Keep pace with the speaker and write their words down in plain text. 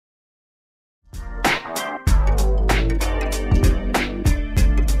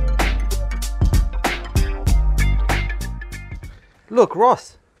Look,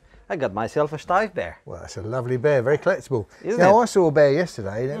 Ross, I got myself a Steiff bear. Well, that's a lovely bear, very collectible. Isn't now, it? I saw a bear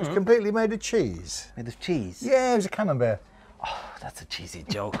yesterday and it was completely made of cheese. Made of cheese? Yeah, it was a camembert. Oh, that's a cheesy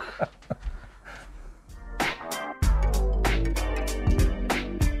joke.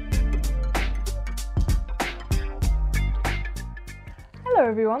 Hello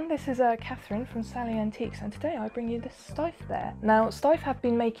everyone, this is Catherine from Sally Antiques, and today I bring you this Steiff bear. Now, Steiff have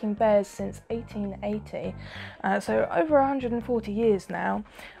been making bears since 1880, so over 140 years now.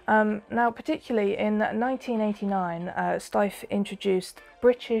 Now, particularly in 1989, Steiff introduced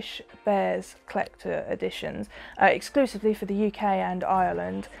British Bears Collector Editions, exclusively for the UK and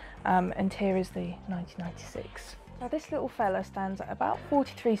Ireland, and here is the 1996. Now, this little fella stands at about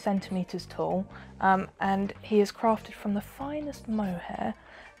 43 centimetres tall, and he is crafted from the finest mohair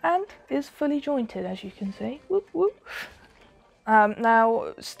and is fully jointed, as you can see. Whoop, whoop.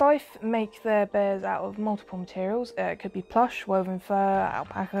 Now, Steiff make their bears out of multiple materials. It could be plush, woven fur,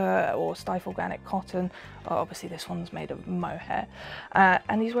 alpaca, or Steiff organic cotton. Obviously, this one's made of mohair.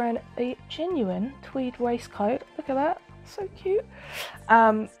 And he's wearing a genuine tweed waistcoat. Look at that, so cute.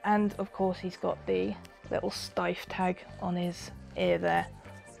 And of course, he's got the little Steiff tag on his ear there.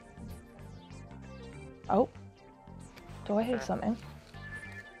 Oh, do I hear something?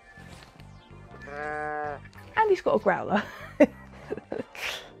 And he's got a growler.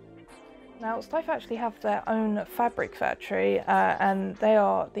 Now, Steiff actually have their own fabric factory, and they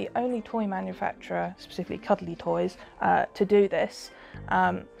are the only toy manufacturer, specifically cuddly toys, to do this.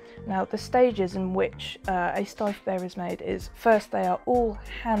 Now, the stages in which a Steiff bear is made is, first they are all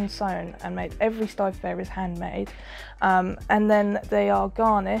hand sewn and made. Every Steiff bear is handmade, and then they are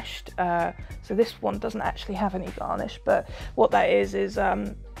garnished. So this one doesn't actually have any garnish, but what that is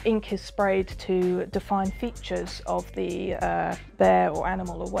ink is sprayed to define features of the bear or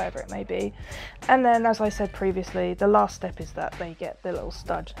animal or whatever it may be. And then, as I said previously, the last step is that they get the little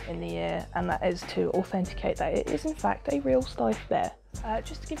stud in the ear, and that is to authenticate that it is in fact a real Steiff bear.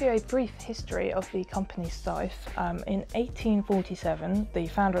 Just to give you a brief history of the company Steiff, in 1847 the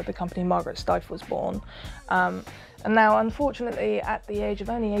founder of the company, Margaret Steiff, was born. And now, unfortunately, at the age of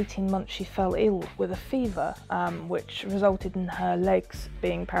only 18 months, she fell ill with a fever, which resulted in her legs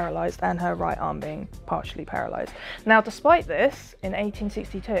being paralysed and her right arm being partially paralysed. Now, despite this, in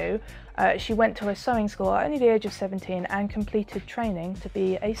 1862, she went to a sewing school at only the age of 17 and completed training to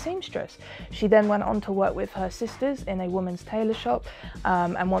be a seamstress. She then went on to work with her sisters in a woman's tailor shop,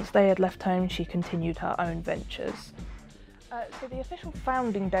 and once they had left home, she continued her own ventures. So the official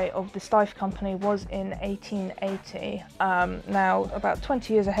founding date of the Steiff Company was in 1880. Now, about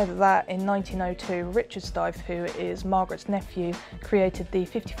 20 years ahead of that, in 1902, Richard Steiff, who is Margaret's nephew, created the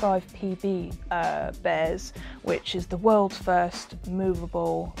 55 PB bears, which is the world's first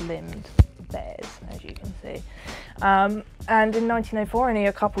movable limbed bears, as you can see. And in 1904, only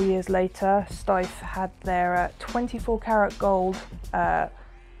a couple years later, Steiff had their 24 karat gold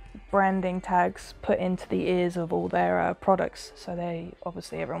branding tags put into the ears of all their products, so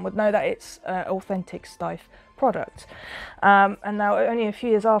everyone would know that it's authentic Steiff product. And now, only a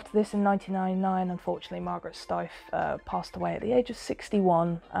few years after this, in 1999, unfortunately, Margaret Steiff passed away at the age of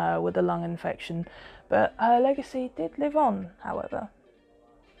 61 with a lung infection, but her legacy did live on, however.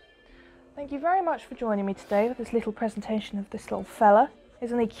 Thank you very much for joining me today with this little presentation of this little fella.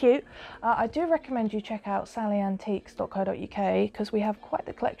 Isn't he cute? I do recommend you check out sallyantiques.co.uk because we have quite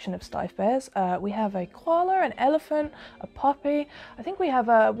the collection of Steiff bears. We have a koala, an elephant, a puppy. I think we have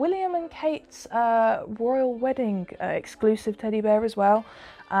a William and Kate's royal wedding exclusive teddy bear as well.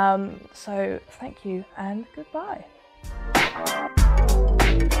 So thank you and goodbye.